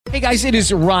Hey guys, it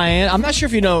is Ryan. I'm not sure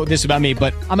if you know this about me,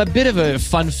 but I'm a bit of a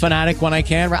fun fanatic when I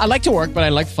can. I like to work, but I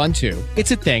like fun too.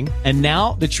 It's a thing. And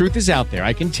now the truth is out there.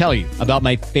 I can tell you about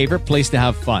my favorite place to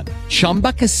have fun.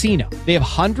 Chumba Casino. They have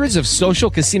hundreds of social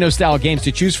casino style games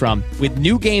to choose from with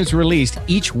new games released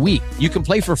each week. You can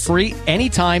play for free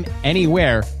anytime,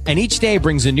 anywhere. And each day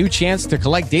brings a new chance to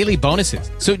collect daily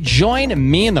bonuses. So join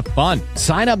me in the fun.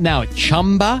 Sign up now at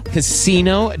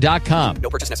ChumbaCasino.com. No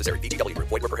purchase necessary. DDD.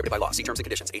 Void where prohibited by law. See terms and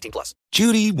conditions. 18+.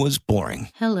 Judy was boring.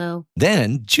 Hello.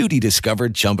 Then Judy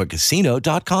discovered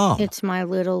ChumbaCasino.com. It's my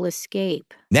little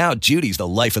escape. Now Judy's the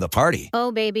life of the party.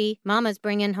 Oh, baby, mama's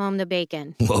bringing home the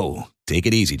bacon. Whoa, take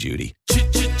it easy, Judy.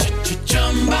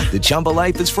 The Chumba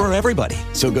life is for everybody.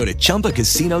 So go to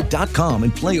ChumbaCasino.com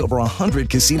and play over 100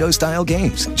 casino-style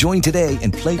games. Join today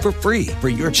and play for free for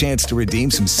your chance to redeem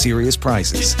some serious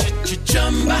prizes.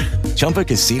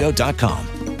 ChumbaCasino.com.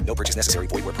 No purchase necessary.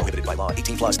 Void where prohibited by law.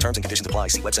 18+. Terms and conditions apply.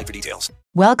 See website for details.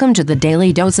 Welcome to the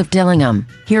Daily Dose of Dillingham.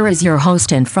 Here is your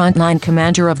host and frontline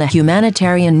commander of the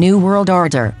humanitarian New World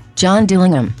Order, John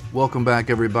Dillingham. Welcome back,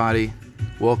 everybody.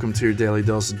 Welcome to your Daily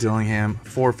Dose of Dillingham,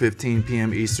 4:15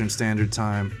 p.m. Eastern Standard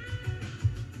Time,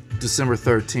 December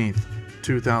 13th,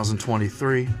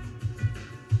 2023.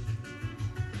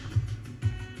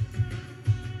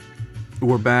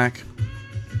 We're back.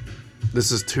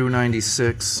 This is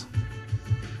 296.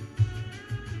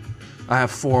 I have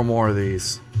 4 more of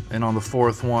these, and on the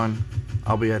 4th one,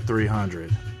 I'll be at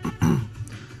 300.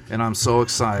 And I'm so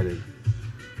excited.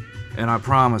 And I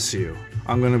promise you,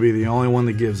 I'm going to be the only one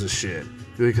that gives a shit.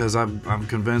 Because I'm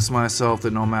convinced myself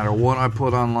that no matter what I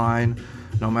put online,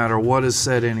 no matter what is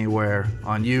said anywhere,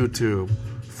 on YouTube,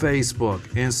 Facebook,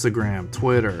 Instagram,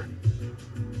 Twitter,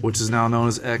 which is now known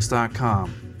as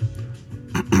X.com,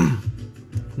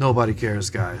 nobody cares,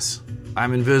 guys.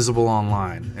 I'm invisible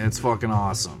online, and it's fucking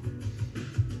awesome.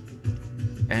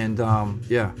 And,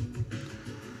 yeah.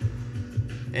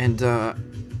 And,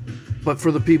 but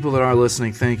for the people that are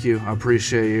listening, thank you. I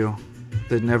appreciate you.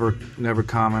 That never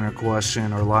comment or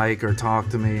question or like or talk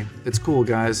to me. It's cool,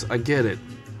 guys. I get it.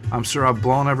 I'm sure I've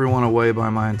blown everyone away by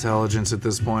my intelligence at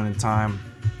this point in time.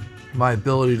 My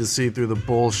ability to see through the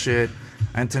bullshit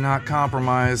and to not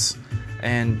compromise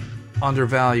and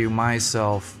undervalue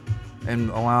myself and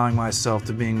allowing myself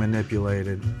to being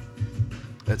manipulated,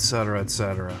 etc.,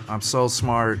 etc. I'm so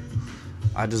smart.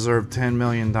 I deserve $10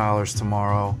 million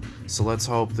tomorrow. So let's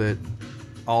hope that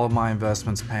all of my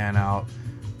investments pan out.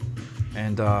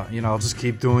 And, I'll just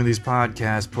keep doing these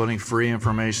podcasts, putting free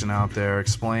information out there,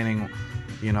 explaining,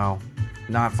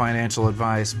 not financial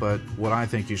advice, but what I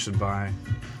think you should buy.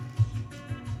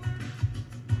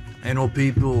 And will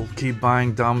people keep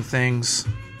buying dumb things?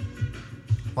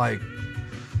 Like,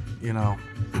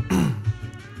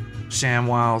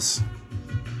 ShamWows,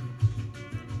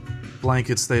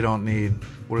 blankets they don't need.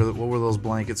 What were those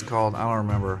blankets called? I don't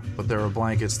remember. But there were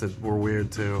blankets that were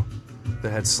weird, too,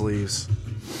 that had sleeves.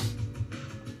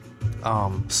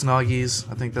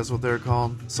 Snuggies, I think that's what they're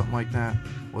called, something like that.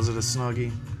 Was it a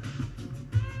Snuggie?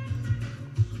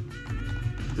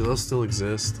 Do those still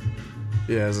exist?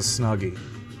 Yeah, as a Snuggie.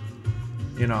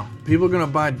 People are gonna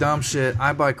buy dumb shit.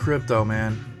 I buy crypto,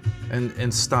 man,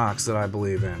 and stocks that I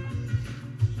believe in.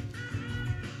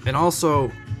 And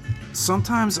also,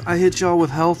 sometimes I hit y'all with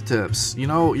health tips.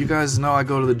 You guys know I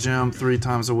go to the gym 3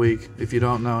 times a week. If you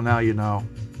don't know, now you know.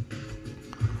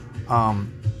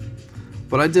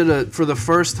 But I did it for the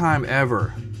first time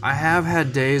ever. I have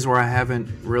had days where I haven't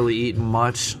really eaten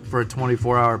much for a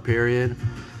 24-hour period,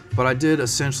 but I did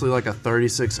essentially like a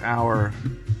 36-hour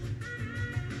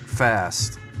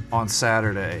fast on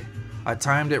Saturday. I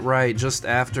timed it right just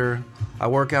after. I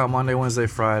work out Monday, Wednesday,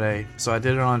 Friday, so I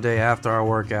did it on a day after I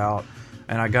work out,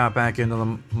 and I got back into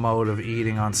the mode of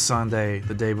eating on Sunday,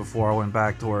 the day before I went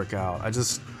back to work out.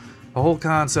 The whole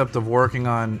concept of working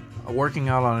out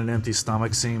on an empty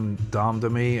stomach seemed dumb to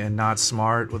me and not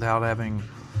smart without having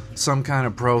some kind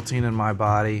of protein in my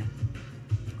body.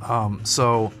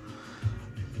 So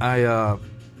I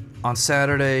on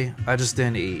Saturday I just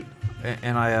didn't eat,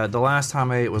 and the last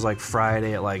time I ate was like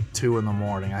Friday at like 2 in the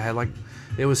morning.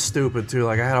 It was stupid too.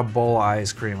 Like I had a bowl of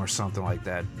ice cream or something like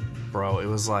that, bro. It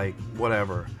was like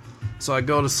whatever. So I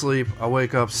go to sleep, I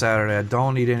wake up Saturday, I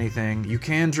don't eat anything. You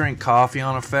can drink coffee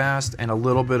on a fast and a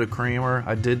little bit of creamer.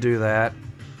 I did do that.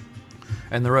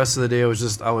 And the rest of the day I was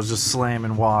just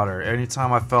slamming water.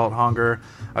 Anytime I felt hunger,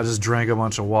 I just drank a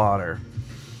bunch of water.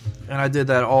 And I did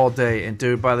that all day. And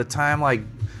dude, by the time I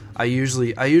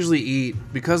usually eat,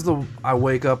 because I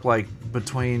wake up like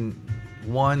between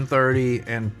 1:30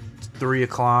 and 3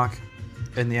 o'clock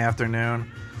in the afternoon.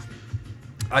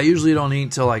 I usually don't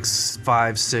eat till like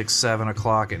 5, 6, 7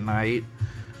 o'clock at night.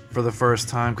 for the first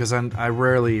time because I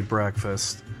rarely eat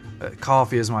breakfast.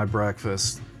 Coffee is my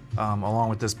breakfast, along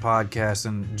with this podcast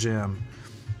and gym.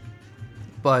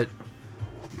 But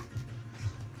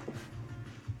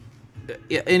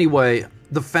yeah, anyway,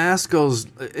 the fast goes.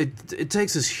 It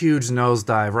takes this huge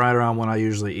nosedive right around when I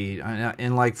usually eat,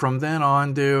 and like from then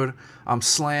on, dude, I'm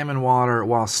slamming water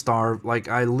while starved. Like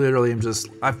I literally am just.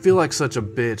 I feel like such a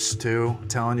bitch too,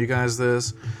 telling you guys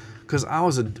this, because I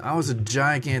was a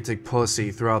gigantic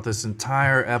pussy throughout this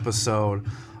entire episode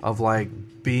of like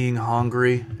being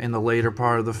hungry in the later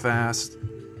part of the fast,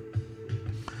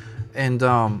 and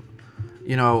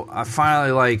you know, I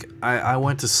finally like I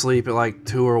went to sleep at like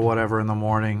 2 or whatever in the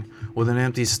morning with an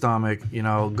empty stomach. You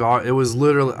know, it was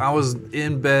literally, I was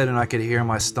in bed and I could hear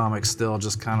my stomach still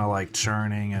just kind of like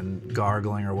churning and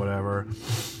gargling or whatever.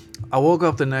 I woke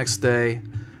up the next day,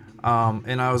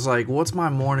 and I was like, what's my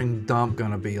morning dump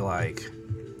gonna be like?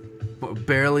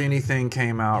 Barely anything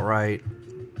came out right,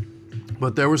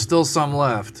 but there was still some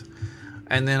left.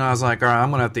 And then I was like, all right,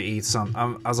 I'm gonna have to eat something.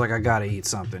 I was like, I gotta eat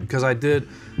something, because I did,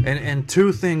 and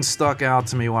two things stuck out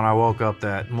to me when I woke up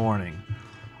that morning.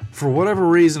 For whatever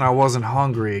reason, I wasn't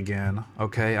hungry again,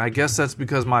 okay? I guess that's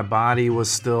because my body was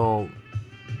still...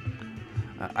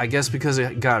 I guess because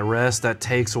it got rest, that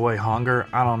takes away hunger.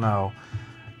 I don't know.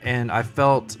 And I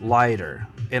felt lighter.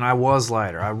 And I was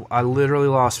lighter. I literally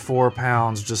lost 4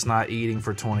 pounds just not eating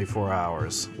for 24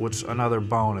 hours, which another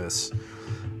bonus.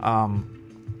 And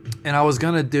I was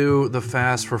going to do the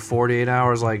fast for 48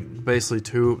 hours, like basically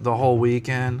the whole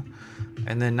weekend.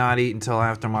 And then not eat until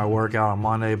after my workout on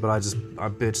Monday, but I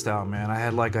bitched out, man. I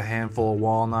had like a handful of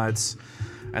walnuts,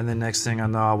 and then next thing I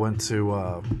know, I went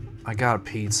to, I got a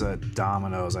pizza at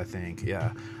Domino's, I think,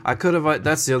 yeah. I could have,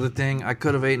 that's the other thing, I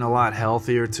could have eaten a lot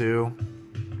healthier too,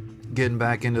 getting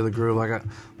back into the groove. Like,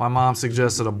 my mom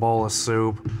suggested a bowl of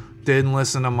soup, didn't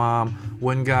listen to mom,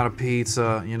 went and got a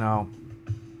pizza, you know.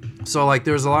 So, like,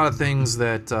 there's a lot of things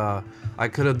that, I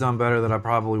could have done better that I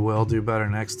probably will do better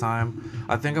next time.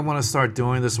 I think I'm going to start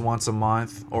doing this once a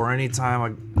month, or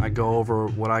anytime I go over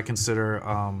what I consider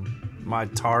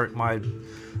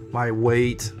my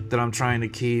weight that I'm trying to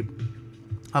keep.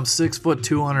 I'm 6 foot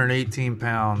 218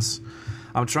 pounds.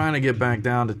 I'm trying to get back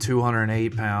down to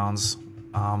 208 pounds,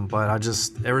 but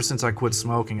ever since I quit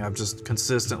smoking, I've just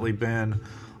consistently been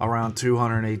around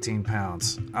 218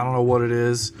 pounds. I don't know what it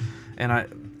is,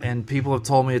 and people have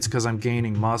told me it's because I'm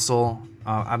gaining muscle.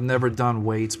 I've never done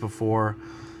weights before,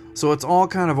 so it's all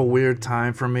kind of a weird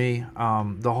time for me,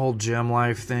 the whole gym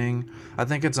life thing. I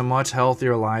think it's a much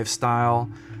healthier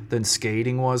lifestyle than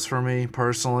skating was for me,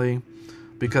 personally,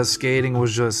 because skating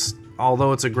was just,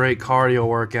 although it's a great cardio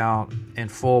workout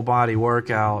and full body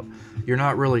workout, you're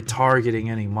not really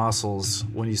targeting any muscles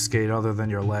when you skate other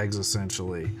than your legs,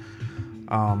 essentially.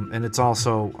 And it's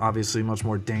also obviously much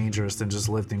more dangerous than just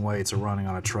lifting weights or running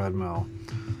on a treadmill.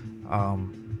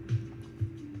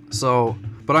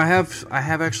 But I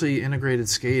have actually integrated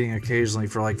skating occasionally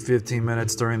for like 15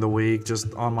 minutes during the week,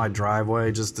 just on my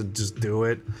driveway, just to do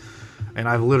it. And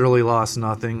I've literally lost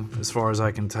nothing as far as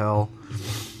I can tell,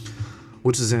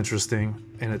 which is interesting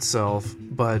in itself.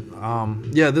 But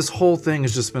yeah, this whole thing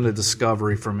has just been a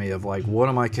discovery for me of like, what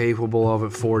am I capable of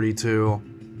at 42?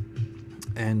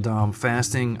 And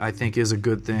fasting, I think, is a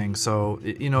good thing. So,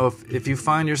 you know, if you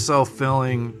find yourself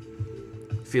feeling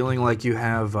like you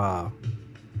have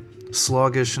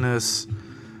sluggishness,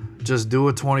 just do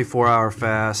a 24-hour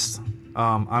fast.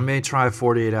 I may try a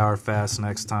 48-hour fast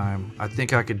next time. I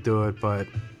think I could do it, but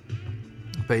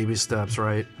baby steps,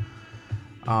 right?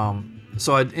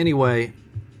 Anyway,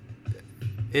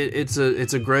 it's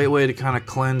a great way to kind of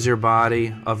cleanse your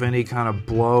body of any kind of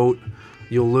bloat.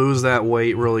 You'll lose that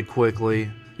weight really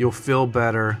quickly. You'll feel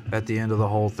better at the end of the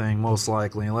whole thing, most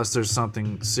likely, unless there's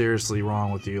something seriously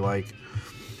wrong with you, like,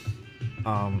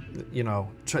 you know,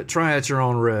 try at your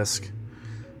own risk.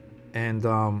 And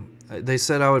they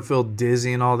said I would feel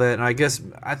dizzy and all that, and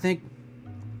I think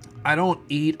I don't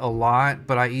eat a lot,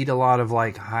 but I eat a lot of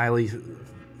like highly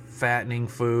fattening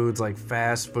foods, like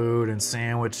fast food and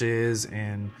sandwiches,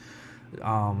 and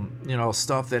you know,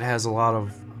 stuff that has a lot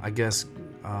of, I guess,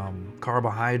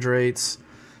 carbohydrates.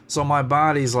 So my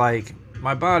body was,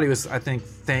 I think,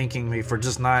 thanking me for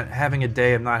just not having a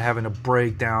day of not having to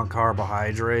break down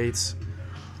carbohydrates.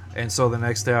 And so the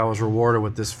next day I was rewarded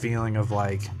with this feeling of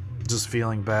like just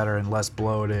feeling better and less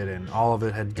bloated, and all of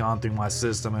it had gone through my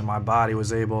system, and my body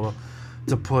was able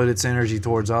to put its energy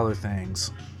towards other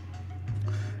things.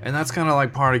 And that's kind of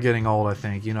like part of getting old, I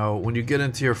think. You know, when you get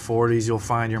into your 40s, you'll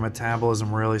find your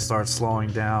metabolism really starts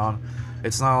slowing down.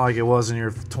 It's not like it was in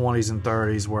your 20s and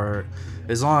 30s, where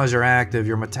as long as you're active,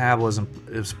 your metabolism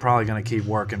is probably going to keep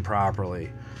working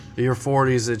properly. Your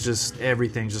 40s,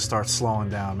 everything just starts slowing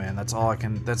down, man. That's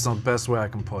the best way I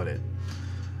can put it.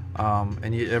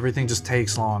 Everything just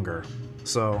takes longer.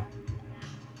 So,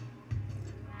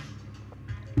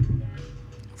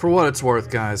 for what it's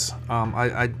worth, guys,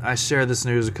 I share this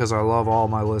news because I love all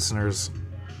my listeners.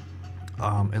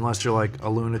 Unless you're like a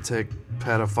lunatic,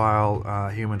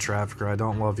 pedophile, human trafficker, I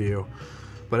don't love you.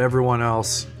 But everyone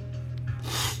else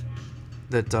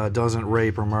that doesn't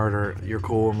rape or murder, you're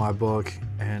cool in my book.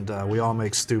 And we all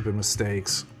make stupid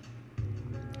mistakes.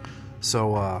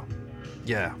 So,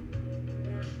 yeah.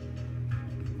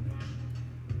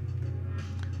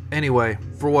 Anyway,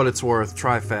 for what it's worth,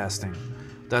 try fasting.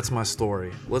 That's my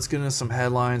story. Let's get into some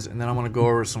headlines, and then I'm going to go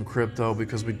over some crypto,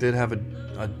 because we did have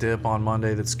a dip on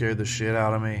Monday that scared the shit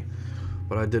out of me.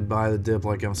 But I did buy the dip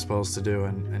like I'm supposed to do,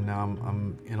 and now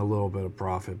I'm in a little bit of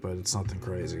profit, but it's nothing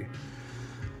crazy.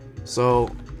 So,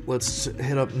 let's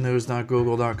hit up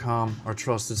news.google.com, our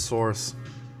trusted source.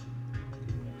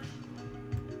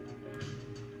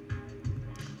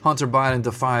 Hunter Biden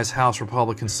defies House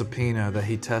Republican subpoena that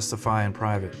he testify in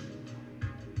private.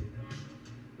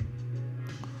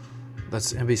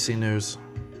 That's NBC News.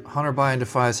 Hunter Biden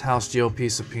defies House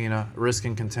GOP subpoena,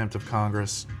 risking contempt of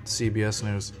Congress. CBS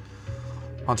News.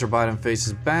 Hunter Biden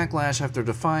faces backlash after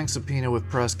defying subpoena with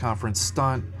press conference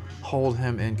stunt. Hold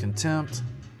him in contempt.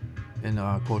 In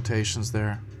quotations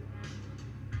there.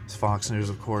 It's Fox News,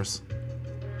 of course.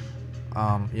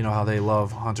 You know how they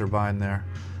love Hunter Biden there.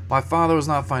 My father was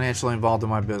not financially involved in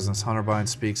my business. Hunter Biden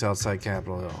speaks outside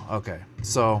Capitol Hill. Okay,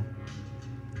 so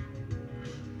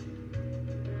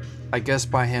I guess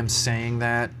by him saying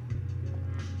that,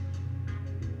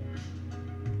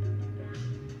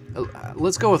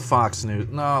 let's go with Fox News.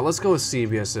 No, let's go with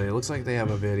CBS today. It looks like they have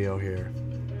a video here.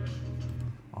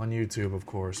 On YouTube, of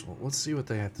course. Well, let's see what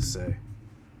they have to say.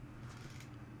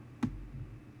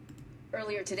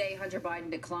 Earlier today, Hunter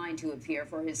Biden declined to appear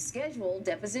for his scheduled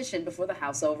deposition before the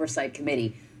House Oversight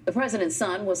Committee. The president's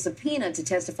son was subpoenaed to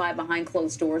testify behind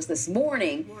closed doors this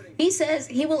morning. He says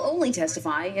he will only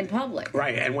testify in public.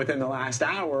 Right, and within the last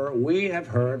hour, we have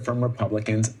heard from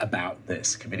Republicans about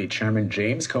this. Committee Chairman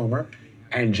James Comer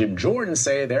and Jim Jordan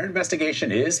say their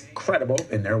investigation is credible,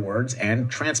 in their words, and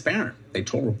transparent. They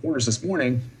told reporters this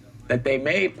morning that they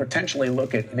may potentially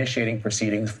look at initiating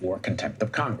proceedings for contempt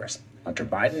of Congress. Hunter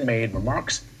Biden made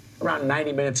remarks around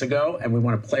 90 minutes ago, and we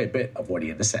want to play a bit of what he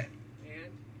had to say.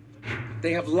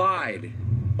 They have lied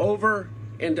over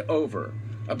and over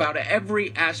about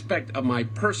every aspect of my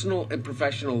personal and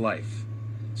professional life.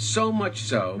 So much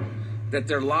so that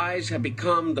their lies have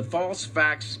become the false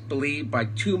facts believed by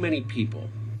too many people.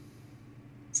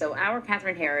 So our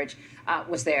Catherine Herridge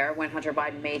was there when Hunter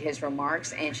Biden made his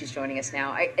remarks, and she's joining us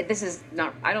now. I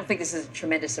don't think this is a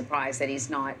tremendous surprise that he's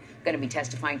not going to be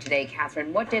testifying today.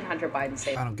 Catherine, what did Hunter Biden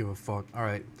say? I don't give a fuck. All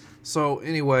right. So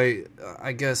anyway,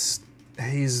 I guess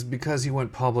because he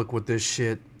went public with this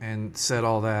shit and said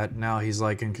all that, now he's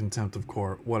like in contempt of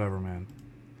court. Whatever, man.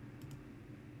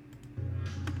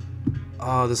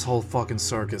 Oh, this whole fucking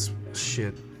circus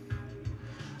shit.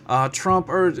 Trump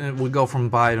urged, we go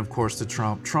from Biden, of course, to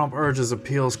Trump. Trump urges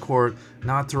appeals court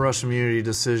not to rush immunity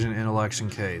decision in election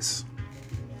case.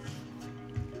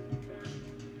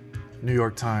 New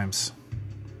York Times.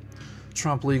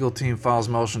 Trump legal team files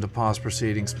motion to pause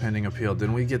proceedings pending appeal.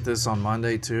 Didn't we get this on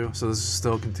Monday too? So this is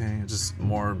still continuing, just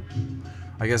more.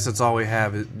 I guess that's all we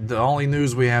have. The only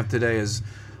news we have today is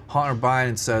Hunter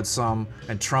Biden said some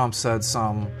and Trump said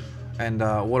some. And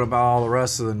what about all the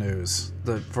rest of the news?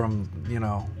 What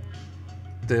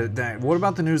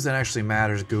about the news that actually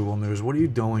matters, Google News? What are you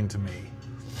doing to me?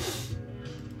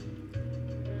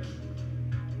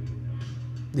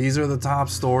 These are the top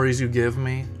stories you give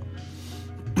me?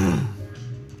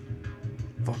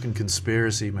 Fucking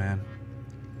conspiracy, man.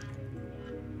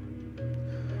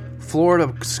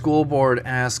 Florida school board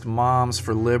asked Moms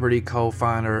for Liberty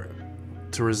co-founder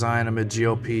to resign amid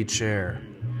GOP chair.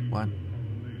 What?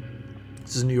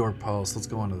 This is New York Post. Let's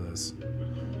go into this.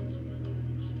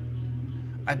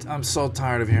 I'm so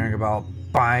tired of hearing about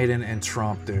Biden and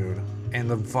Trump, dude. And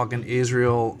the fucking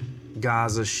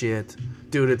Israel-Gaza shit.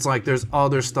 Dude, it's like there's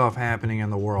other stuff happening in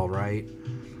the world, right?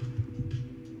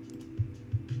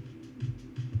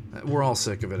 We're all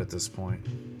sick of it at this point.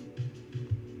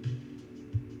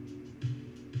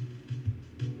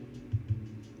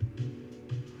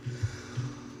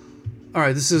 All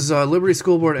right, this is Liberty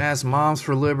School Board asks Moms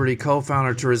for Liberty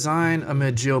co-founder to resign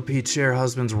amid GOP chair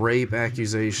husband's rape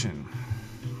accusation.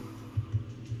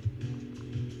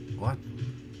 What?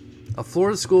 A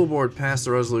Florida school board passed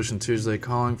a resolution Tuesday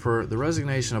calling for the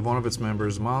resignation of one of its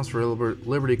members, Moms for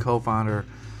Liberty co-founder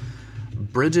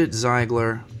Bridget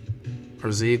Ziegler,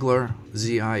 or Ziegler,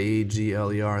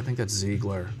 Ziegler, I think that's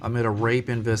Ziegler, amid a rape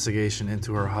investigation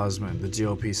into her husband, the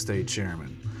GOP state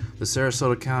chairman. The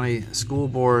Sarasota County School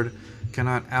Board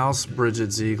cannot oust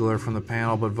Bridget Ziegler from the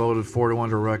panel, but voted 4-1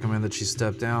 to recommend that she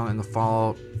step down in the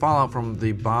fallout from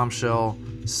the bombshell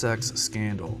sex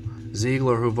scandal.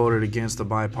 Ziegler, who voted against the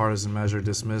bipartisan measure,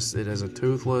 dismissed it as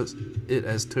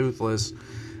toothless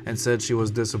and said she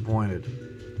was disappointed.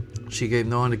 She gave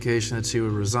no indication that she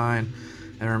would resign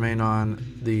and remain on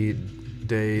the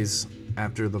days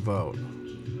after the vote.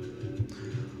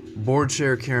 Board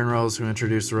Chair Karen Rose, who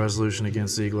introduced the resolution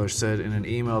against Ziegler, said in an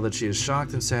email that she is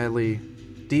shocked and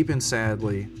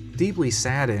deeply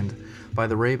saddened by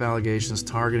the rape allegations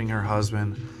targeting her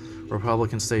husband,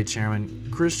 Republican State Chairman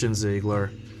Christian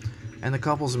Ziegler, and the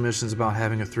couple's admissions about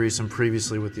having a threesome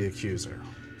previously with the accuser.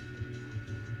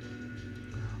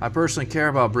 I personally care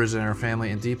about Bridget and her family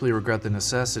and deeply regret the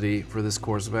necessity for this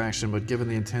course of action, but given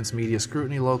the intense media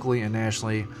scrutiny locally and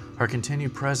nationally, her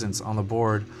continued presence on the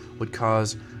board would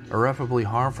cause irreparably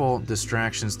harmful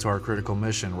distractions to our critical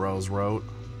mission, Rose wrote.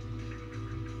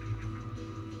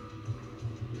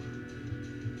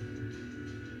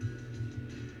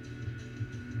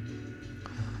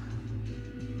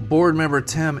 Board member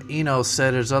Tim Enos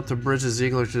said it is up to Bridget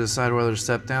Ziegler to decide whether to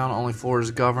step down. Only Florida's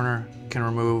governor can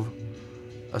remove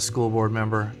a school board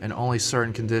member, and only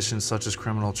certain conditions such as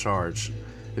criminal charge.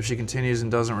 If she continues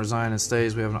and doesn't resign and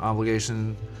stays, we have an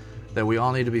obligation that we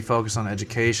all need to be focused on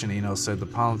education, Enos said. The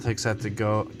politics have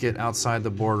to get outside the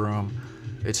boardroom.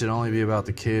 It should only be about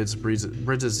the kids.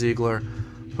 Bridget Ziegler,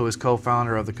 who is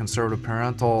co-founder of the conservative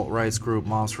parental rights group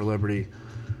Moms for Liberty,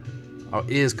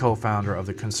 is co-founder of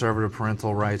the conservative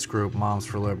parental rights group Moms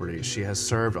for Liberty. She has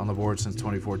served on the board since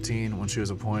 2014 when she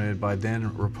was appointed by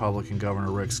then Republican Governor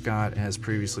Rick Scott and has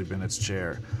previously been its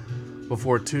chair.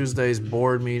 Before Tuesday's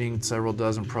board meeting, several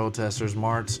dozen protesters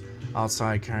marched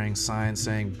outside carrying signs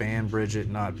saying "Ban Bridget,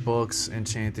 not books," and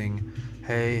chanting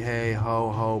 "Hey, hey, ho,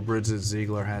 ho, Bridget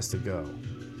Ziegler has to go."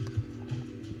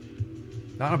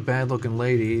 Not a bad-looking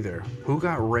lady either. Who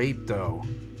got raped, though?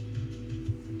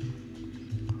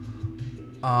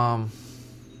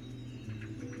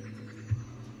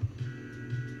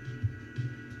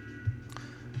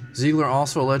 Ziegler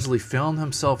also allegedly filmed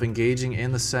himself engaging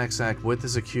in the sex act with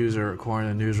his accuser, according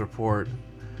to a news report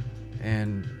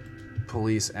and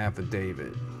police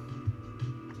affidavit.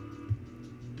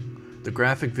 The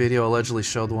graphic video allegedly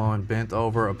showed the woman bent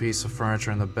over a piece of furniture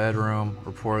in the bedroom,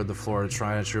 reported the Florida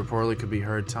Trident. She reportedly could be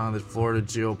heard telling the Florida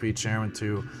GOP chairman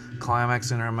to climax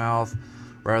in her mouth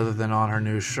rather than on her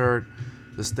new shirt.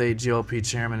 The state GOP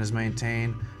chairman has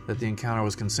maintained that the encounter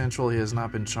was consensual. He has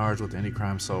not been charged with any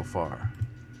crime so far.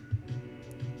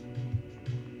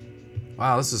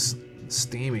 Wow, this is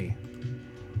steamy.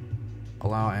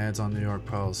 Allow ads on New York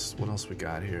Post. What else we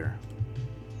got here?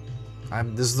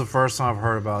 This is the first time I've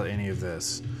heard about any of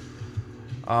this.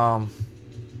 I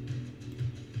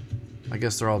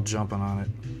guess they're all jumping on it.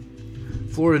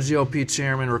 Florida GOP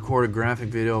chairman recorded graphic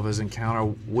video of his encounter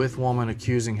with woman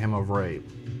accusing him of rape.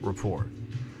 Report.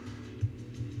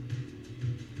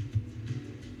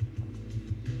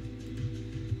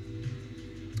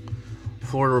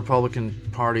 Florida Republican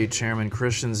Party Chairman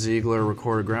Christian Ziegler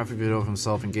recorded graphic video of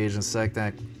himself engaged in sex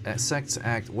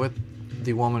act with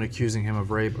the woman accusing him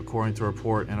of rape, according to a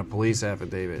report in a police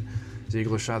affidavit.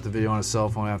 Ziegler shot the video on his cell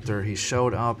phone after he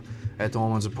showed up at the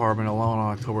woman's apartment alone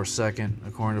on October 2nd.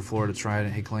 According to Florida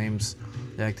Trident, he claims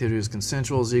the activity was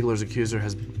consensual. Ziegler's accuser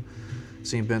has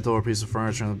seen bent over a piece of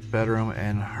furniture in the bedroom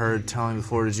and heard telling the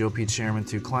Florida GOP chairman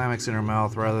to climax in her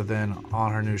mouth rather than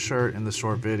on her new shirt in the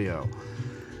short video.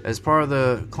 As part of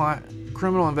the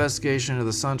criminal investigation into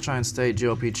the Sunshine State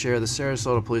GOP chair, the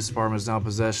Sarasota Police Department is now in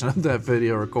possession of that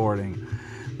video recording.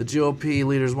 The GOP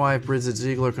leader's wife, Bridget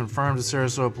Ziegler, confirmed to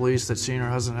Sarasota police that she and her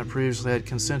husband had previously had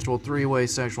consensual three-way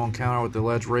sexual encounter with the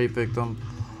alleged rape victim,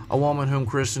 a woman whom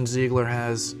Christian Ziegler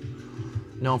has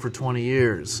known for 20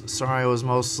 years. Sorry I was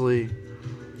mostly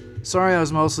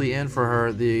in for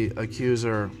her, the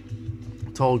accuser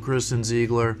told Christian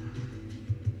Ziegler.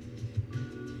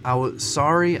 I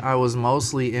was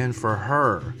mostly in for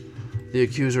her, the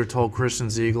accuser told Christian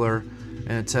Ziegler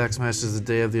in a text message the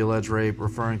day of the alleged rape,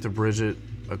 referring to Bridget,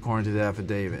 according to the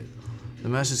affidavit. The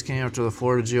message came after the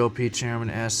Florida GOP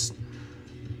chairman asked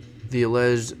the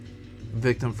alleged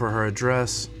victim for her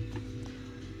address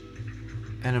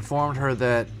and informed her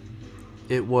that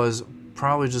it was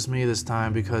probably just me this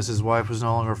time because his wife was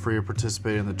no longer free to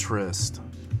participate in the tryst.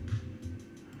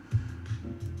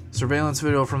 Surveillance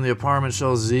video from the apartment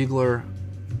shows Ziegler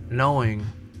knocking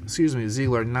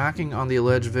on the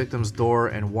alleged victim's door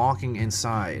and walking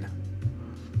inside.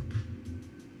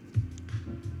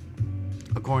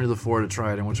 according to the Florida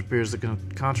Trident, which appears to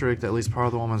contradict at least part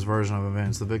of the woman's version of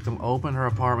events. The victim opened her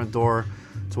apartment door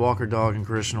to walk her dog, and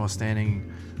Christian was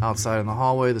standing outside in the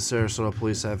hallway. The Sarasota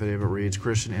police affidavit reads,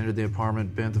 Christian entered the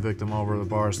apartment, bent the victim over the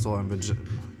bar stool, and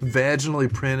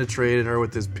vaginally penetrated her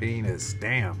with his penis.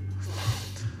 Damn.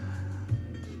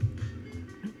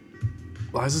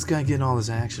 Why is this guy getting all this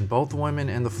action? Both women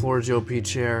and the Florida GOP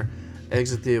chair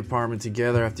exit the apartment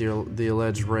together after the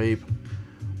alleged rape,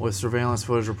 with surveillance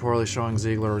footage reportedly showing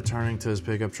Ziegler returning to his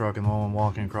pickup truck and the woman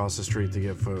walking across the street to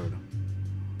get food.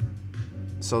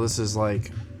 So this is like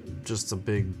just a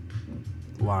big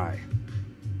lie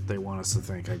they want us to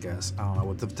think, I guess. I don't know.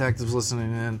 With the detectives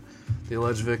listening in, the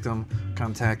alleged victim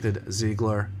contacted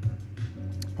Ziegler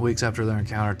weeks after their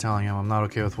encounter, telling him, I'm not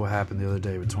okay with what happened the other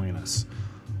day between us.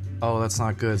 Oh, that's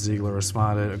not good, Ziegler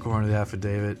responded. According to the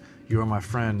affidavit, you were my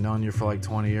friend, known you for like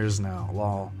 20 years now.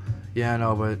 Lol. Yeah, I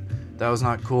know, but that was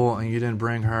not cool, and you didn't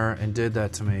bring her and did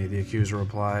that to me, the accuser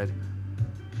replied.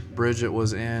 Bridget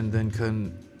was in, then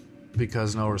couldn't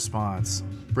because no response.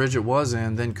 Bridget was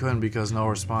in, then couldn't because no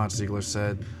response, Ziegler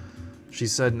said. She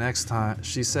said next time,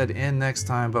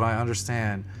 but I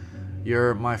understand.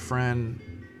 You're my friend.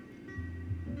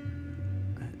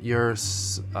 You're,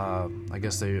 I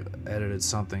guess they edited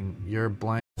something. You're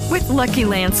blank. With Lucky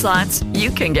Land Slots,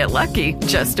 you can get lucky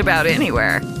just about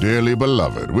anywhere. Dearly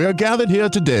beloved, we are gathered here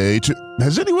today to...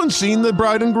 Has anyone seen the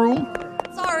bride and groom?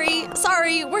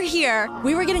 Sorry, we're here.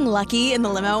 We were getting lucky in the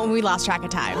limo and we lost track of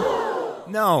time.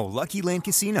 No, Lucky Land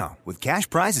Casino, with cash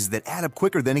prizes that add up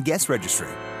quicker than a guest registry.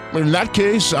 In that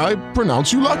case, I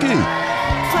pronounce you lucky.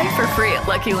 Play for free at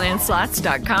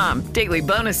LuckyLandSlots.com. Daily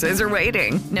bonuses are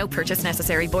waiting. No purchase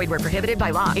necessary. Void where prohibited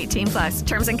by law. 18+.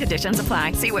 Terms and conditions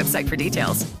apply. See website for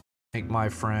details. My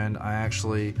friend, I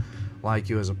actually like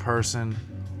you as a person.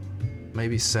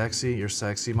 Maybe sexy. You're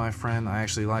sexy, my friend. I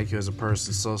actually like you as a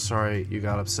person. So sorry you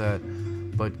got upset,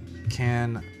 but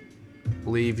can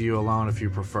leave you alone if you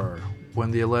prefer.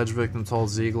 When the alleged victim told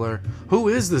Ziegler, who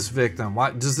is this victim?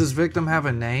 Why does this victim have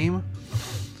a name?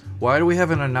 Why do we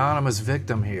have an anonymous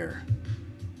victim here?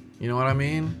 You know what I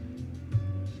mean?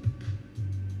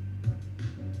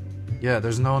 Yeah,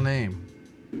 there's no name.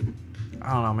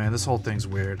 I don't know, man. This whole thing's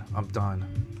weird. I'm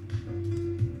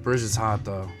done. Bridget's hot,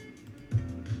 though.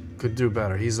 Could do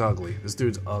better. He's ugly. This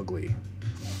dude's ugly.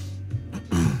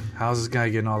 How's this guy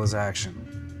getting all this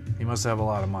action? He must have a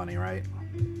lot of money, right?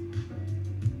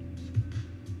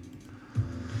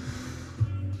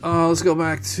 Let's go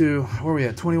back to, where are we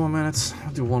at? 21 minutes.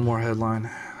 I'll do one more headline.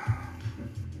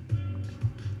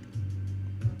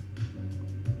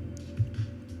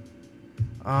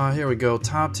 Here we go.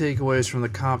 Top takeaways from the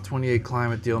COP28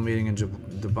 climate deal meeting in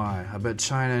Dubai. I bet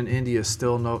China and India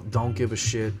still don't give a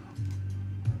shit.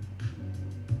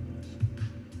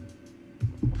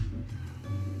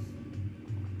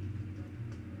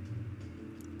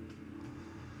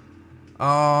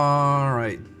 All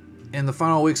right. In the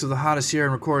final weeks of the hottest year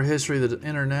in recorded history, the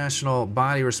international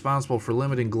body responsible for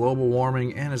limiting global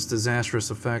warming and its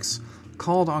disastrous effects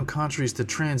called on countries to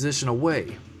transition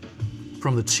away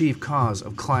from the chief cause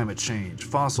of climate change,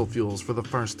 fossil fuels, for the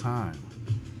first time.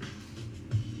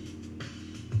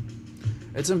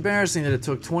 It's embarrassing that it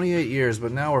took 28 years,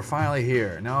 but now we're finally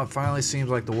here. Now it finally seems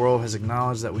like the world has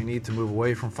acknowledged that we need to move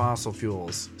away from fossil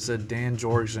fuels, said Dan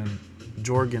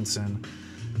Jorgensen,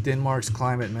 Denmark's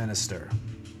climate minister.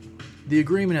 The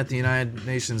agreement at the United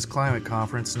Nations Climate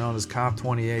Conference, known as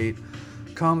COP28,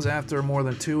 comes after more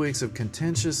than 2 weeks of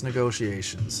contentious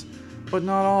negotiations. But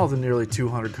not all of the nearly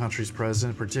 200 countries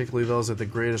present, particularly those at the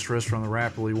greatest risk from the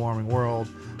rapidly warming world,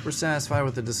 were satisfied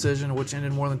with the decision, which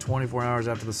ended more than 24 hours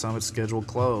after the summit's scheduled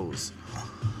close.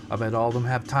 I bet all of them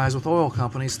have ties with oil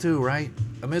companies too, right?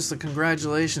 Amidst the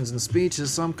congratulations and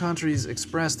speeches, some countries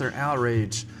expressed their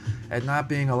outrage at not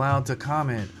being allowed to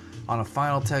comment on a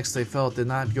final text they felt did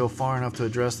not go far enough to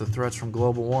address the threats from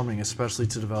global warming, especially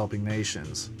to developing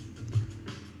nations.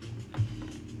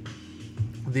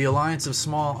 The Alliance of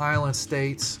Small Island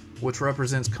States, which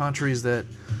represents countries that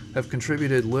have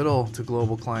contributed little to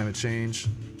global climate change,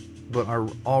 but are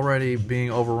already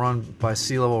being overrun by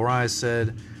sea level rise,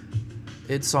 said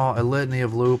it saw a litany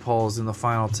of loopholes in the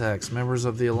final text. Members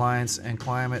of the Alliance and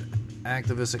climate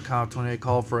activists at COP28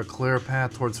 called for a clear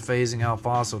path towards phasing out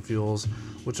fossil fuels,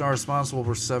 which are responsible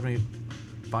for 75%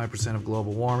 of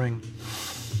global warming.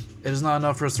 It is not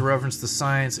enough for us to reference the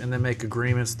science and then make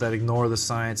agreements that ignore the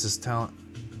science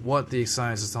what the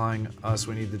science is telling us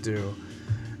we need to do.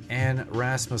 Anne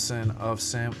Rasmussen of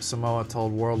Samoa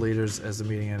told world leaders as the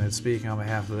meeting ended, speaking on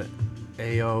behalf of the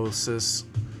AOSIS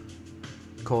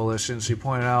coalition. She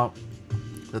pointed out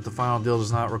that the final deal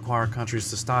does not require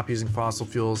countries to stop using fossil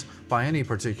fuels by any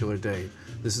particular date,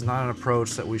 This is not an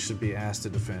approach that we should be asked to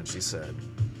defend, she said.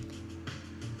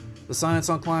 The science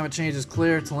on climate change is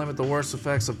clear. To limit the worst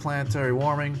effects of planetary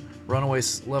warming, runaway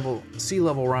sea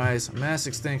level rise, mass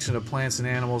extinction of plants and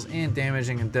animals, and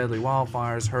damaging and deadly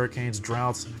wildfires, hurricanes,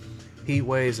 droughts, heat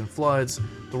waves, and floods,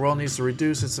 the world needs to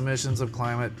reduce its emissions of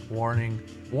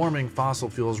warming fossil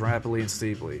fuels rapidly and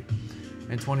steeply.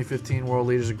 In 2015, world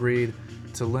leaders agreed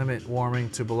to limit warming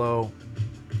to below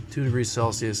 2 degrees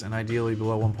Celsius and ideally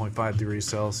below 1.5 degrees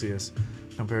Celsius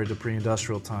compared to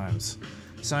pre-industrial times.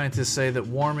 Scientists say that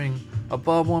warming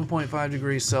above 1.5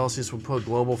 degrees Celsius would put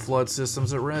global flood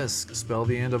systems at risk, spell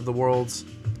the end of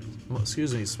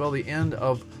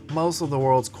most of the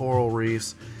world's coral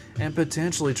reefs, and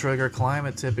potentially trigger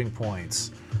climate tipping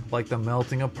points, like the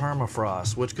melting of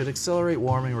permafrost, which could accelerate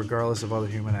warming regardless of other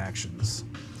human actions.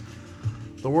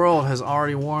 The world has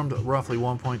already warmed roughly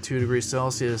 1.2 degrees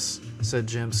Celsius, said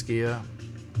Jim Skia,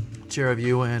 chair of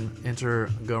UN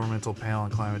Intergovernmental Panel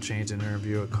on Climate Change, in an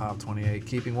interview at COP28.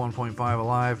 Keeping 1.5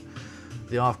 alive,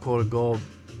 the oft-quoted goal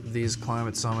of these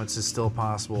climate summits is still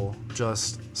possible,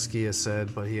 just Skia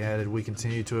said, but he added, we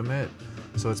continue to emit,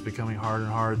 so it's becoming harder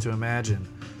and harder to imagine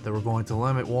that we're going to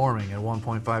limit warming at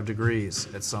 1.5 degrees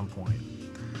at some point.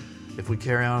 If we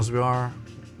carry on as we are,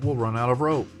 we'll run out of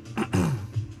rope.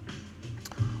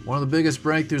 One of the biggest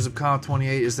breakthroughs of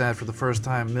COP28 is that for the first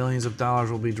time, millions of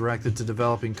dollars will be directed to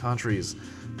developing countries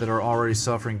that are already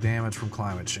suffering damage from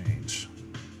climate change.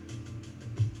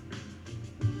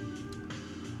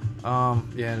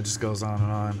 And it just goes on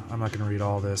and on. I'm not going to read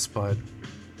all this, but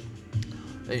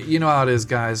you know how it is,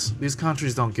 guys. These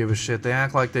countries don't give a shit. They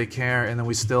act like they care, and then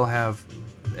we still have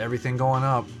everything going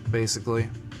up, basically.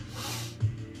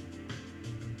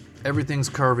 Everything's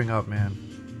curving up, man.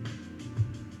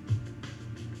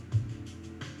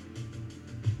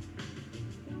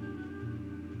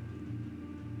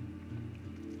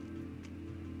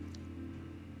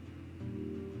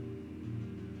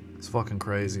 It's fucking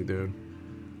crazy, dude.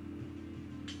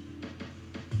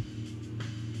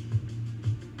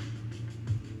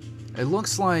 It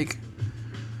looks like,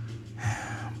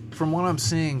 from what I'm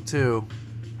seeing too,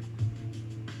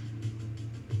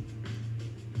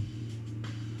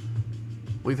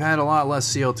 we've had a lot less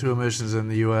CO2 emissions in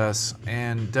the US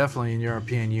and definitely in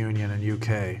European Union and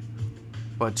UK.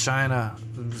 But China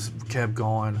kept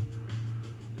going.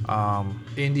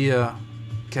 India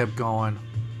kept going.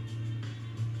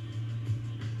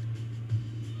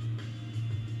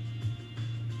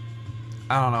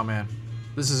 I don't know, man.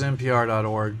 This is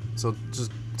NPR.org, so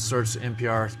just search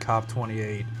NPR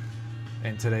COP28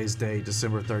 and today's date,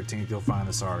 December 13th, you'll find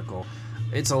this article.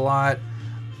 It's a lot.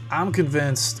 I'm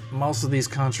convinced most of these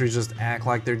countries just act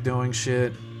like they're doing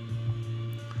shit.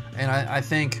 And I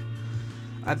think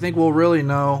we'll really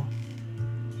know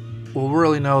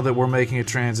that we're making a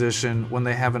transition when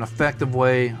they have an effective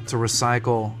way to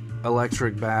recycle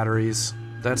electric batteries.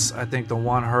 That's, I think, the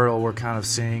one hurdle we're kind of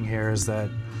seeing here is that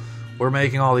we're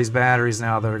making all these batteries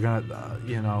now that are going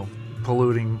to,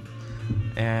 polluting,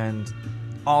 and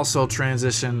also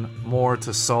transition more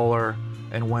to solar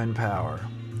and wind power.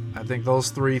 I think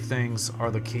those three things are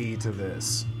the key to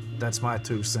this. That's my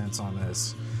 2 cents on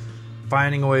this.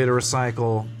 Finding a way to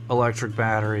recycle electric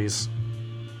batteries,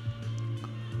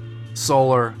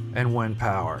 solar, and wind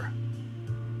power.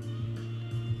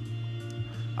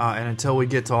 And until we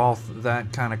get to all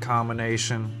that kind of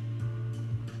combination,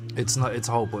 it's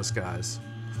hopeless, guys.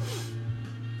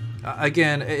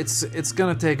 Again, it's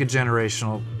gonna take a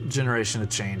generation to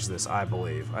change this, I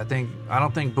believe. I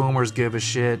don't think boomers give a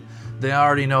shit. They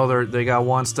already know they got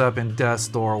one step in death's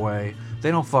doorway.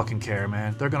 They don't fucking care,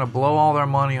 man. They're gonna blow all their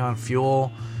money on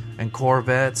fuel and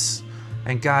Corvettes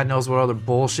and God knows what other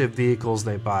bullshit vehicles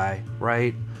they buy,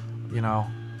 right?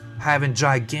 Having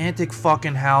gigantic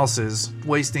fucking houses,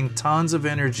 wasting tons of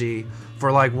energy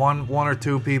for like one or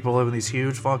two people live in these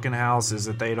huge fucking houses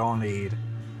that they don't need.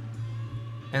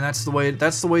 And that's the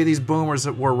way these boomers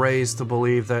that were raised to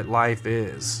believe that life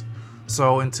is.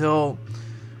 So until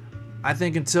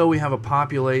we have a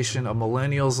population of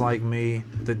millennials like me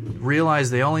that realize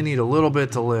they only need a little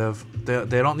bit to live, they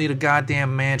don't need a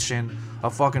goddamn mansion, a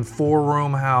fucking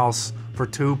 4-room house for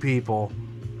 2 people,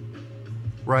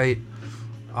 right?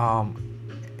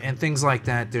 And things like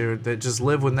that, dude, that just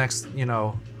live with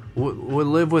would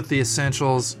live with the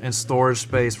essentials and storage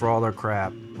space for all their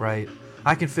crap, right?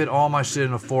 I can fit all my shit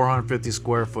in a 450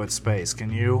 square foot space.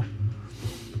 Can you?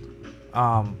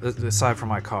 Aside from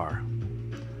my car.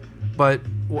 But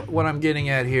what I'm getting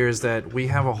at here is that we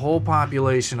have a whole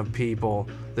population of people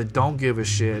that don't give a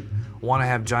shit, want to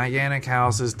have gigantic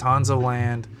houses, tons of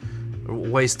land,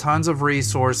 waste tons of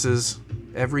resources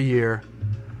every year,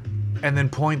 and then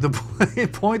point the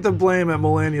blame at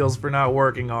millennials for not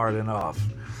working hard enough.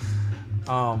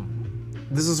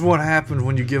 This is what happens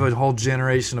when you give a whole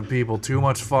generation of people too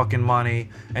much fucking money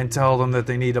and tell them that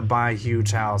they need to buy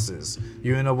huge houses.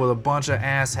 You end up with a bunch of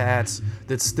asshats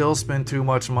that still spend too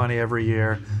much money every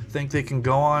year, think they can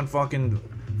go on fucking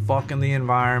the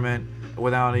environment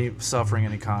without suffering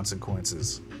any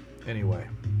consequences. Anyway.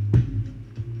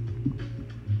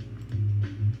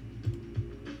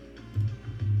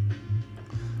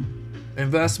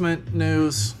 Investment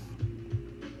news.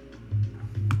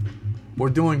 We're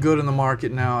doing good in the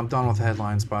market now. I'm done with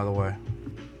headlines, by the way.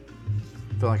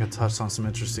 I feel like I touched on some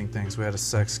interesting things. We had a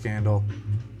sex scandal,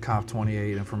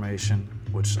 COP28 information,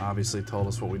 which obviously told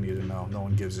us what we need to know. No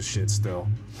one gives a shit still.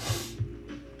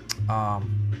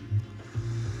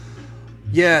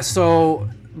 Yeah, so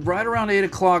right around 8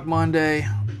 o'clock Monday,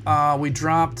 we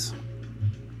dropped...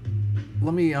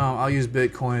 I'll use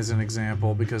Bitcoin as an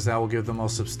example because that will give the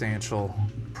most substantial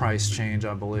price change,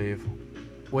 I believe.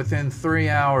 Within 3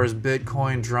 hours,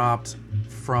 Bitcoin dropped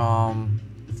from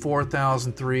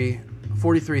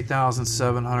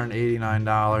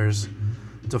 $43,789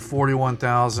 to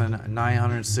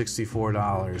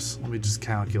 $41,964. Let me just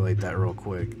calculate that real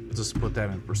quick. Just put that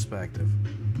in perspective.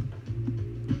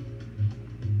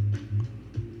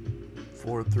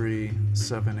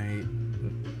 4378.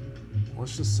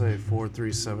 Let's just say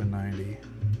 43790.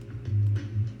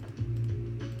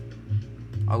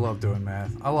 I love doing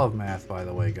math. I love math, by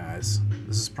the way, guys.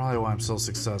 This is probably why I'm so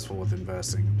successful with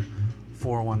investing.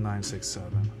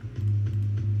 41967.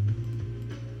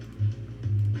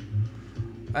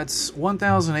 That's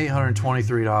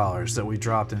 $1,823 that we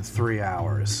dropped in 3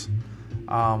 hours.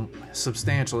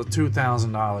 Substantial,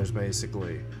 $2,000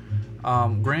 basically.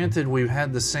 Granted, we've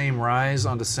had the same rise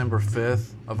on December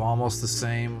 5th of almost the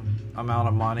same amount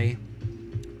of money.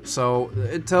 So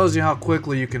it tells you how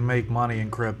quickly you can make money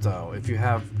in crypto if you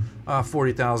have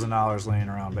 $40,000 laying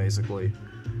around, basically.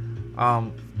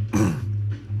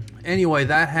 Anyway,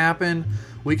 that happened.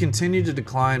 We continued to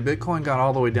decline. Bitcoin got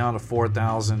all the way down to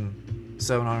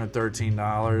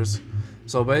 $4,713.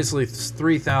 So basically,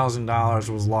 $3,000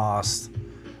 was lost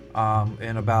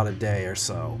in about a day or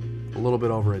so, a little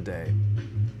bit over a day.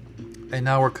 And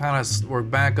now we're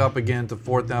back up again to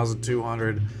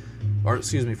 4,200. Or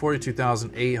excuse me,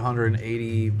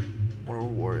 $42,880,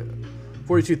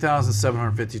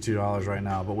 $42,752 right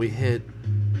now, but we hit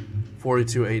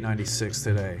 $42,896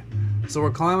 today. So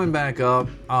we're climbing back up.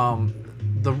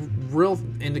 The real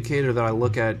indicator that I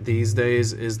look at these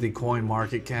days is the coin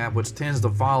market cap, which tends to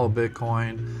follow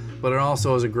Bitcoin, but it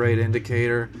also is a great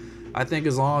indicator. I think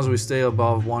as long as we stay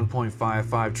above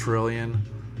 1.55 trillion,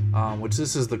 which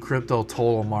this is the crypto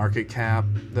total market cap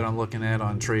that I'm looking at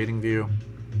on TradingView.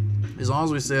 As long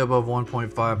as we stay above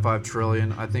 1.55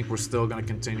 trillion, I think we're still going to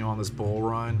continue on this bull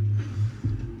run.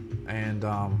 And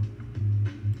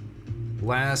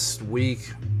last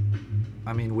week,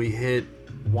 we hit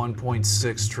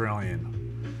 1.6 trillion.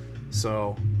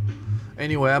 So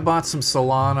anyway, I bought some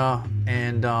Solana,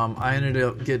 and I ended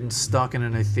up getting stuck in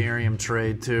an Ethereum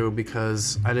trade too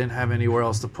because I didn't have anywhere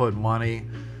else to put money.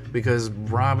 Because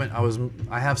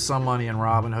I have some money in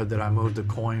Robinhood that I moved to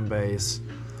Coinbase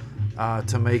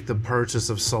to make the purchase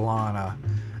of Solana,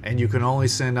 and you can only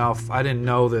send out, I didn't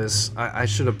know this, I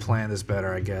should have planned this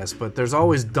better, I guess, but there's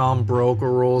always dumb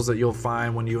broker rules that you'll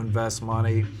find when you invest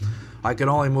money. I could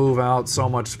only move out so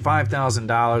much,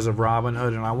 $5,000 of Robinhood,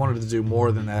 and I wanted to do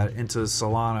more than that into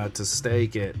Solana to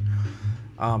stake it,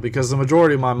 because the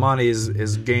majority of my money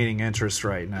is gaining interest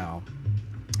right now.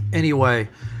 Anyway,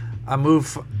 I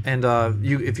move, and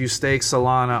if you stake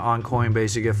Solana on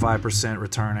Coinbase, you get 5%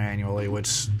 return annually,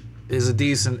 which is a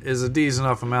decent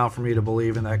enough amount for me to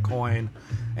believe in that coin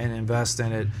and invest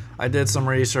in it. I did some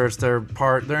research. They're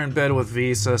in bed with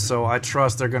Visa, so I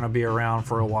trust they're going to be around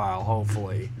for a while,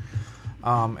 hopefully.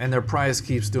 And their price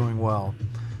keeps doing well.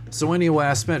 So anyway,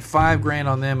 I spent $5,000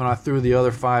 on them, and I threw the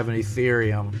other $5,000 in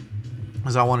Ethereum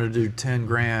because I wanted to do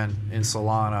 $10,000 in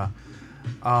Solana.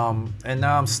 And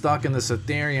now I'm stuck in this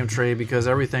Ethereum trade because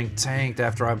everything tanked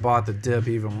after I bought the dip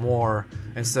even more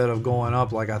instead of going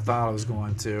up like I thought it was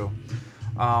going to.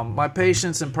 My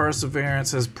patience and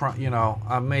perseverance has,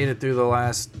 I've made it through the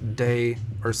last day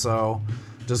or so,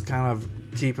 just kind of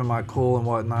keeping my cool and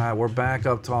whatnot. We're back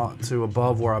up to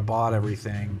above where I bought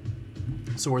everything,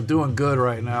 so we're doing good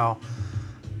right now.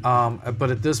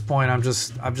 But at this point, I've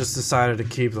just decided to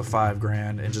keep the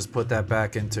 $5,000 and just put that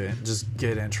back into it, just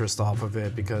get interest off of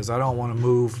it because I don't want to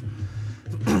move.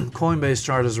 Coinbase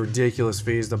charges ridiculous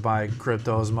fees to buy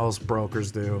crypto, as most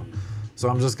brokers do. So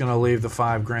I'm just gonna leave the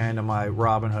 $5,000 in my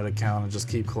Robinhood account and just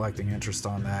keep collecting interest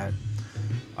on that.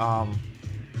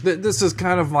 This is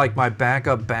kind of like my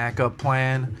backup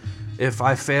plan. If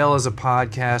I fail as a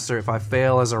podcaster, if I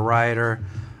fail as a writer,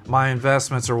 my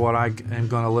investments are what I am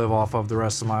going to live off of the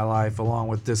rest of my life, along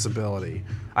with disability.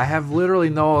 I have literally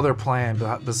no other plan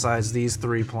besides these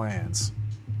 3 plans.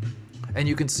 And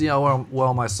you can see how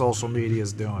well my social media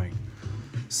is doing.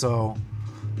 So,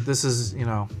 this is,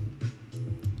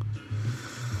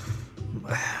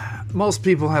 most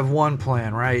people have 1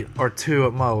 plan, right? Or 2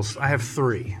 at most. I have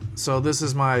 3. So this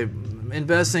is my...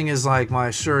 Investing is like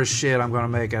my sure as shit I'm going to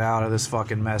make it out of this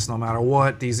fucking mess no matter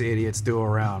what these idiots do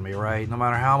around me, right? No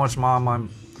matter how much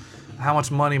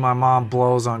money my mom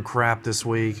blows on crap this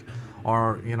week,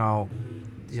 or,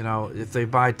 if they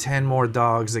buy 10 more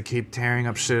dogs that keep tearing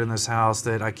up shit in this house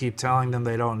that I keep telling them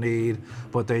they don't need,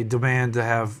 but they demand to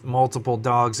have multiple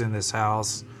dogs in this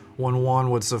house when 1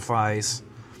 would suffice.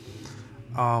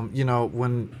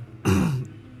 When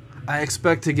I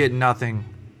expect to get nothing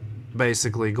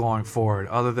basically going forward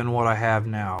other than what I have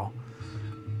now,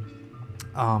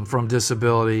 from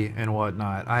disability and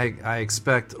whatnot. I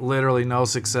expect literally no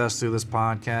success through this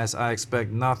podcast. I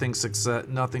expect nothing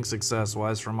success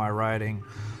wise from my writing.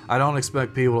 I don't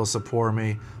expect people to support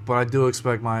me, but I do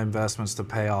expect my investments to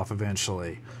pay off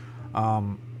eventually.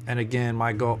 And again,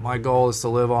 my goal is to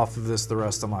live off of this the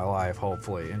rest of my life,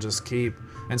 hopefully, and just keep,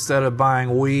 instead of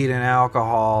buying weed and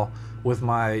alcohol with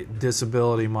my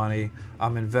disability money,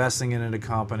 I'm investing it into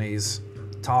companies,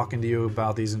 talking to you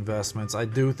about these investments. I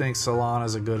do think Solana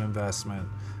is a good investment.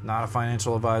 Not a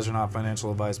financial advisor, not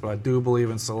financial advice, but I do believe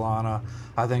in Solana.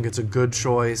 I think it's a good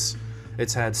choice.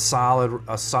 It's had a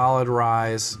solid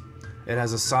rise. It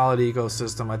has a solid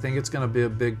ecosystem. I think it's going to be a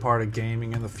big part of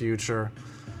gaming in the future.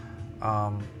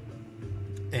 And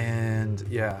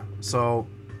yeah, so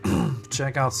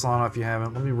check out Solana if you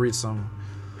haven't. Let me read some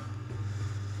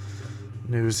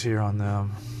news here on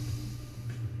them.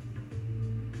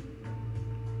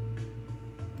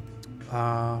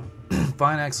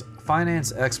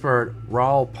 Finance expert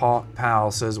Raul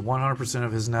Powell says 100%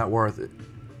 of his net worth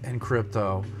in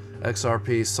crypto,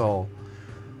 XRP, Sol.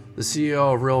 The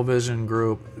CEO of Real Vision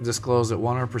Group disclosed that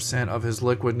 100% of his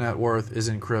liquid net worth is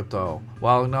in crypto.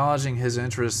 While acknowledging his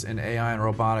interest in AI and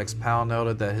robotics, Powell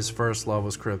noted that his first love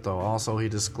was crypto. Also, he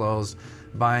disclosed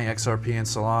buying XRP and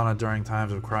Solana during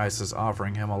times of crisis,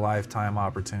 offering him a lifetime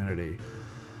opportunity.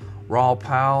 Raul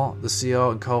Powell, the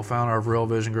CEO and co-founder of Real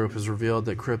Vision Group, has revealed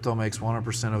that crypto makes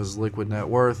 100% of his liquid net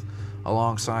worth,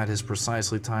 alongside his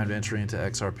precisely timed entry into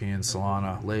XRP and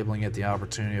Solana, labeling it the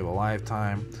opportunity of a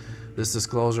lifetime. This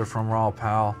disclosure from Raul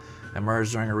Powell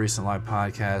emerged during a recent live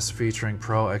podcast featuring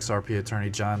pro-XRP attorney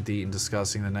John Deaton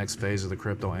discussing the next phase of the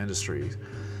crypto industry.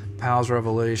 Powell's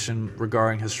revelation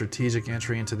regarding his strategic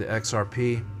entry into the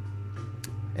XRP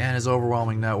and his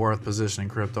overwhelming net worth position in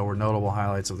crypto were notable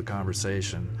highlights of the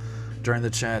conversation. During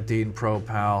the chat, Deaton probed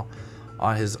Powell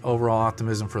on his overall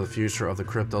optimism for the future of the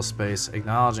crypto space,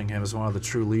 acknowledging him as one of the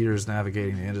true leaders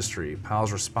navigating the industry.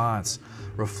 Powell's response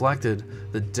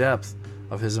reflected the depth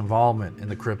of his involvement in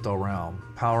the crypto realm.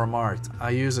 Powell remarked,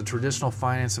 "I use a traditional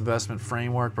finance investment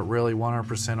framework, but really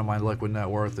 100% of my liquid net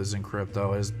worth is in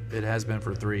crypto, as it has been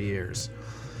for 3 years."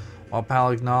 While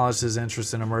Powell acknowledged his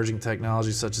interest in emerging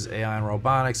technologies such as AI and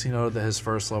robotics, he noted that his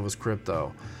first love was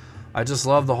crypto. "I just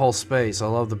love the whole space. I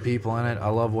love the people in it. I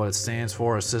love what it stands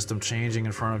for, a system changing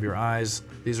in front of your eyes.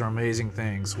 These are amazing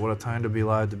things. What a time to be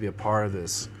alive to be a part of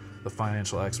this," the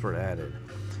financial expert added.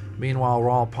 Meanwhile,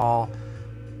 Raul Powell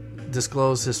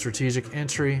disclosed his strategic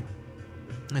entry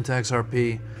into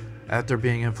XRP after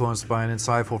being influenced by an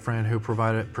insightful friend who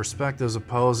provided perspectives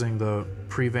opposing the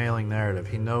prevailing narrative.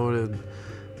 He noted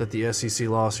that the SEC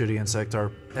lawsuit against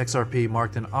XRP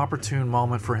marked an opportune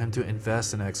moment for him to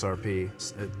invest in XRP.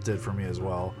 It did for me as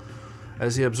well.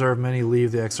 As he observed many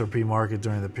leave the XRP market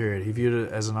during the period, he viewed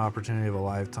it as an opportunity of a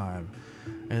lifetime.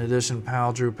 In addition,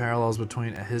 Powell drew parallels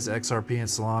between his XRP and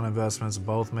Solana investments,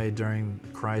 both made during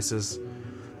crisis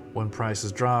when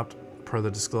prices dropped. Per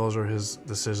the disclosure, his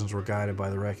decisions were guided by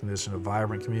the recognition of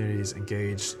vibrant communities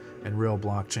engaged in real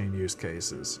blockchain use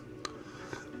cases.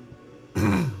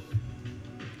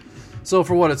 So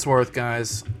for what it's worth,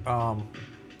 guys,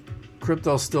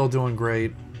 crypto's still doing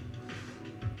great.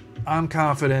 I'm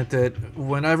confident that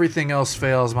when everything else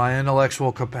fails, my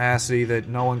intellectual capacity that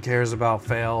no one cares about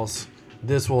fails,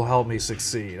 this will help me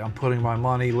succeed. I'm putting my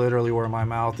money literally where my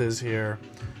mouth is here.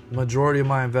 Majority of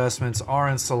my investments are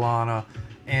in Solana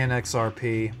and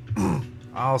XRP.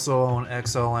 I also own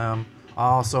XLM. I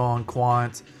also own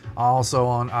Quant. I also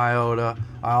own IOTA.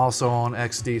 I also own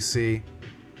XDC.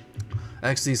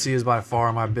 XDC is by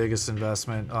far my biggest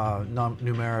investment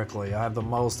numerically. I have the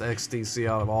most XDC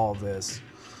out of all of this,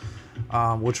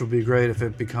 which would be great if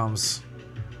it becomes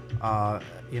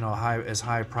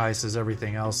high price as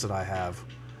everything else that I have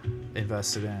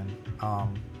invested in.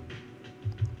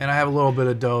 And I have a little bit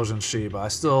of Doge and Shiba. I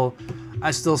still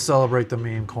celebrate the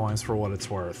meme coins for what it's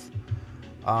worth.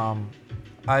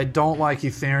 I don't like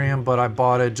Ethereum, but I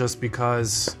bought it just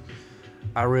because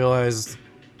I realized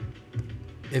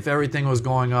if everything was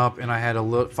going up and I had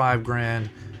 $5,000,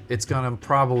 it's gonna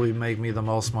probably make me the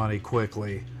most money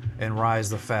quickly and rise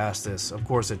the fastest. Of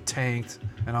course, it tanked,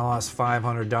 and I lost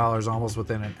 $500 almost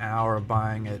within an hour of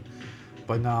buying it.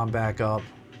 But now I'm back up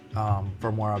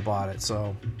from where I bought it.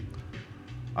 So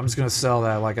I'm just gonna sell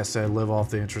that, like I said, live off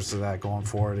the interest of that going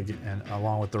forward, and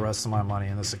along with the rest of my money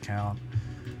in this account.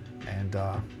 And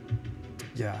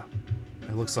yeah,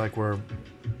 it looks like we're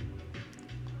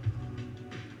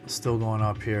still going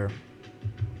up here.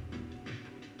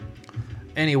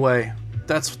 Anyway,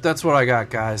 that's what I got,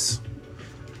 guys.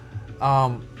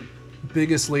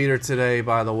 Biggest leader today,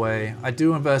 by the way. I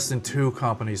do invest in two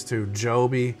companies too,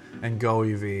 Joby and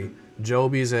GoEV.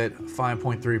 Joby's at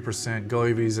 5.3%,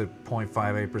 GoEV's at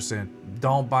 0.58%.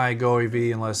 Don't buy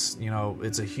GoEV unless,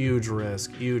 it's a huge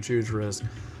risk, huge risk.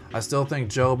 I still think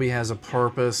Joby has a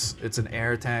purpose. It's an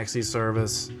air taxi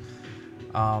service.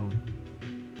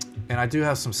 And I do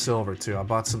have some silver too. I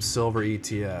bought some silver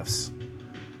ETFs.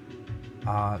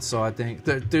 So I think,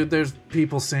 there's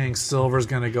people saying silver's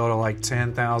going to go to like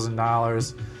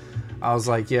 $10,000. I was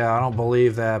like, yeah, I don't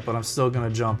believe that, but I'm still going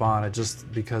to jump on it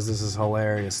just because this is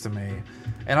hilarious to me.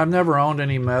 And I've never owned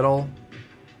any metal.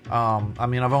 I've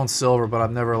owned silver, but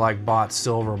I've never bought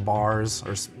silver bars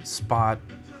or spot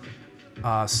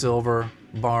silver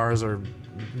bars or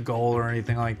gold or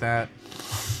anything like that.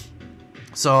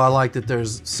 So I like that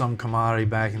there's some commodity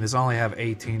backing this. I only have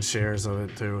 18 shares of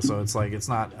it too, so it's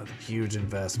not a huge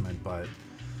investment, but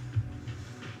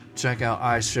check out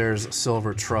iShares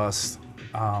Silver Trust.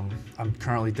 I'm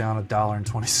currently down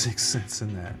 $1.26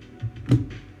 in that.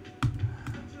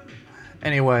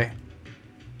 Anyway,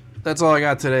 that's all I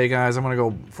got today, guys. I'm gonna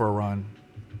go for a run.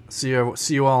 See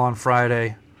you all on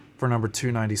Friday for number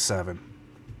 297.